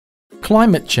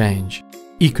climate change,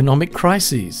 economic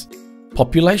crises,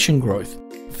 population growth,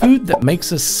 food that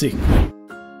makes us sick.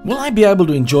 Will I be able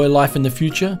to enjoy life in the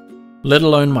future, let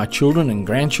alone my children and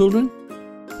grandchildren?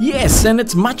 Yes, and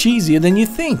it's much easier than you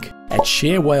think. At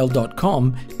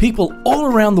sharewhale.com, people all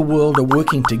around the world are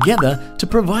working together to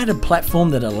provide a platform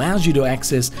that allows you to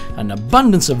access an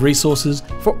abundance of resources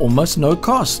for almost no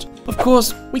cost. Of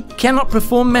course, we cannot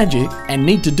perform magic and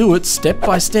need to do it step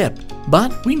by step,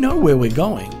 but we know where we're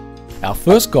going. Our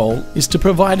first goal is to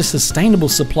provide a sustainable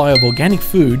supply of organic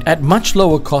food at much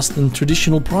lower cost than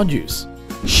traditional produce.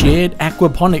 Shared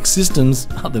aquaponic systems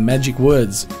are the magic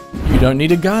words. You don't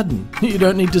need a garden. You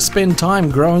don't need to spend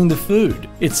time growing the food.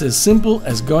 It's as simple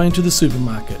as going to the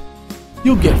supermarket.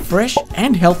 You'll get fresh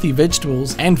and healthy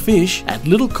vegetables and fish at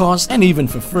little cost and even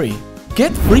for free.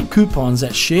 Get free coupons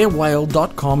at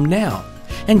sharewhale.com now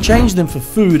and change them for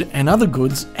food and other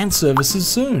goods and services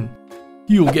soon.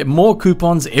 You'll get more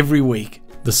coupons every week.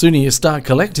 The sooner you start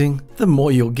collecting, the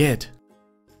more you'll get.